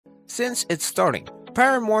Since its starting,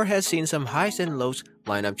 Paramore has seen some highs and lows,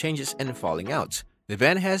 lineup changes, and falling outs. The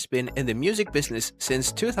band has been in the music business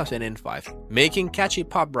since 2005, making catchy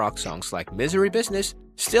pop rock songs like Misery Business,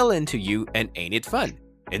 Still Into You, and Ain't It Fun.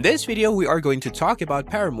 In this video, we are going to talk about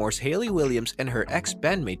Paramore's Hayley Williams and her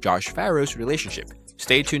ex-bandmate Josh Farro's relationship.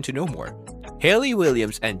 Stay tuned to know more. Hayley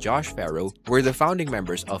Williams and Josh Farro were the founding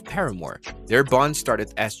members of Paramore. Their bond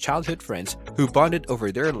started as childhood friends who bonded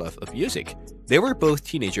over their love of music. They were both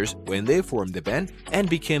teenagers when they formed the band and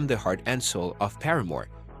became the heart and soul of Paramore.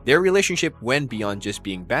 Their relationship went beyond just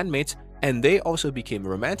being bandmates, and they also became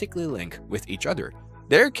romantically linked with each other.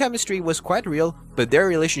 Their chemistry was quite real, but their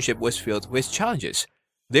relationship was filled with challenges.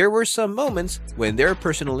 There were some moments when their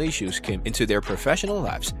personal issues came into their professional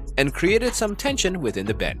lives and created some tension within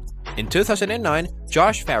the band. In 2009,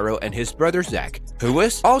 Josh Farro and his brother Zach, who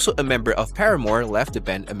was also a member of Paramore, left the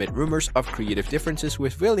band amid rumors of creative differences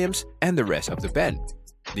with Williams and the rest of the band.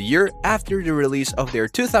 The year after the release of their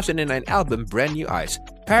 2009 album Brand New Eyes,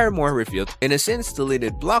 Paramore revealed in a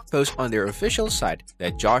since-deleted blog post on their official site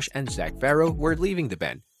that Josh and Zach Farro were leaving the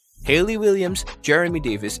band. Hayley Williams, Jeremy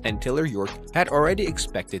Davis, and Taylor York had already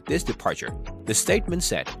expected this departure. The statement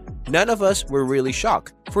said, "None of us were really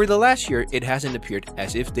shocked. For the last year, it hasn't appeared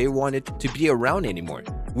as if they wanted to be around anymore.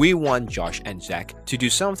 We want Josh and Zach to do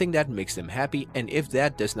something that makes them happy, and if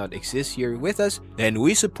that does not exist here with us, then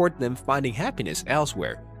we support them finding happiness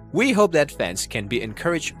elsewhere. We hope that fans can be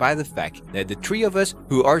encouraged by the fact that the three of us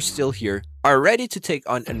who are still here are ready to take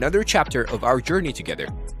on another chapter of our journey together.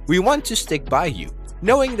 We want to stick by you.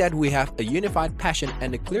 Knowing that we have a unified passion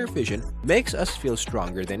and a clear vision makes us feel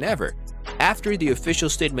stronger than ever." After the official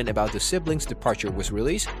statement about the siblings' departure was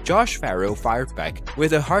released, Josh Farro fired back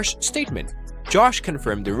with a harsh statement. Josh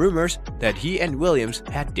confirmed the rumors that he and Williams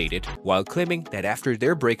had dated, while claiming that after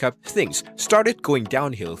their breakup, things started going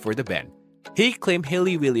downhill for the band. He claimed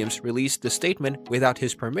Hayley Williams released the statement without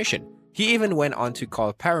his permission. He even went on to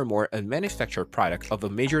call Paramore a manufactured product of a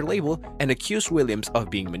major label and accused Williams of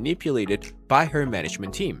being manipulated by her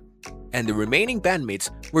management team. And the remaining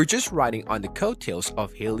bandmates were just riding on the coattails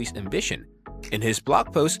of Hayley's ambition. In his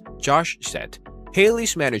blog post, Josh said,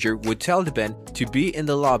 Hayley's manager would tell the band to be in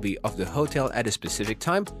the lobby of the hotel at a specific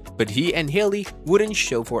time, but he and Hayley wouldn't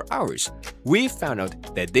show for hours. We found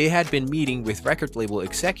out that they had been meeting with record label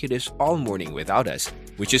executives all morning without us,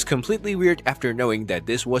 which is completely weird after knowing that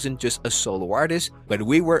this wasn't just a solo artist, but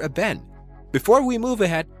we were a band. Before we move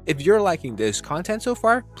ahead, if you're liking this content so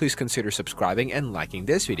far, please consider subscribing and liking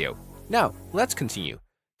this video. Now, let's continue.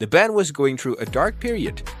 The band was going through a dark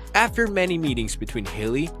period. After many meetings between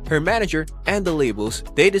Hayley, her manager, and the labels,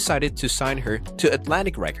 they decided to sign her to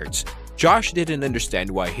Atlantic Records. Josh didn't understand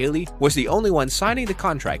why Hayley was the only one signing the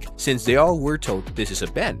contract since they all were told this is a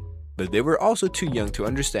band, but they were also too young to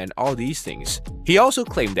understand all these things. He also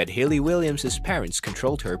claimed that Hayley Williams' parents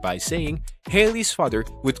controlled her by saying Hayley's father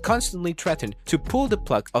would constantly threaten to pull the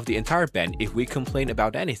plug of the entire band if we complained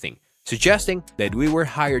about anything, suggesting that we were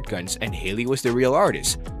hired guns and Hayley was the real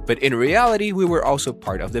artist. But in reality, we were also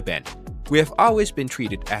part of the band. We have always been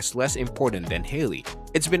treated as less important than Hayley.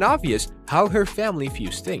 It's been obvious how her family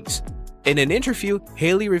views things. In an interview,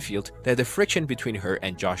 Hayley revealed that the friction between her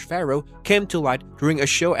and Josh Farro came to light during a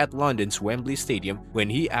show at London's Wembley Stadium when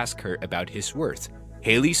he asked her about his worth.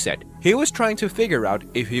 Hayley said he was trying to figure out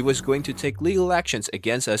if he was going to take legal actions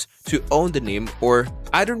against us to own the name, or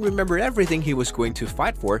I don't remember everything he was going to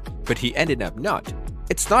fight for, but he ended up not.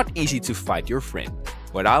 It's not easy to fight your friend.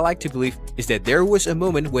 What I like to believe is that there was a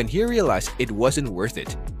moment when he realized it wasn't worth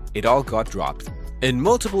it. It all got dropped. In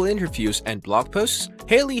multiple interviews and blog posts,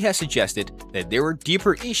 Hayley has suggested that there were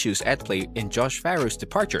deeper issues at play in Josh Farro's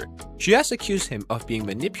departure. She has accused him of being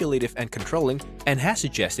manipulative and controlling and has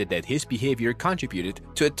suggested that his behavior contributed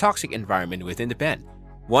to a toxic environment within the band.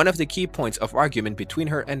 One of the key points of argument between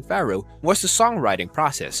her and Farro was the songwriting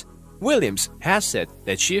process. Williams has said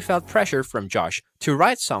that she felt pressure from Josh to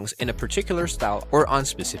write songs in a particular style or on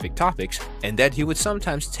specific topics, and that he would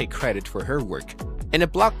sometimes take credit for her work. In a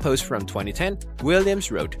blog post from 2010,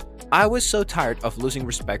 Williams wrote, "I was so tired of losing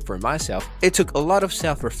respect for myself, it took a lot of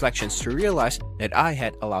self-reflections to realize that I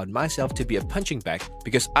had allowed myself to be a punching bag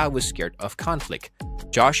because I was scared of conflict."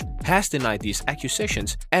 Josh has denied these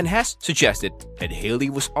accusations and has suggested that Hayley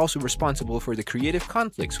was also responsible for the creative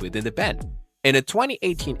conflicts within the band. In a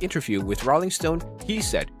 2018 interview with Rolling Stone, he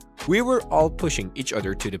said, "We were all pushing each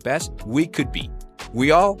other to the best we could be.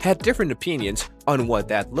 We all had different opinions on what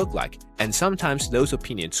that looked like, and sometimes those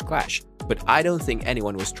opinions clash, but I don't think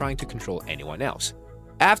anyone was trying to control anyone else."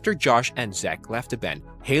 After Josh and Zach left the band,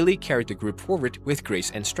 Hayley carried the group forward with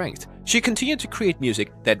grace and strength. She continued to create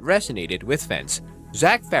music that resonated with fans.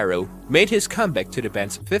 Josh Farro made his comeback to the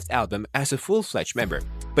band's fifth album as a full-fledged member,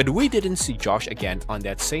 but we didn't see Josh again on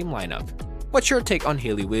that same lineup. What's your take on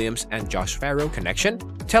Hayley Williams and Josh Farro connection?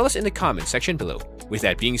 Tell us in the comment section below. With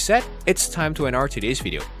that being said, it's time to end our today's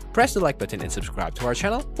video. Press the like button and subscribe to our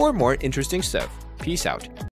channel for more interesting stuff. Peace out.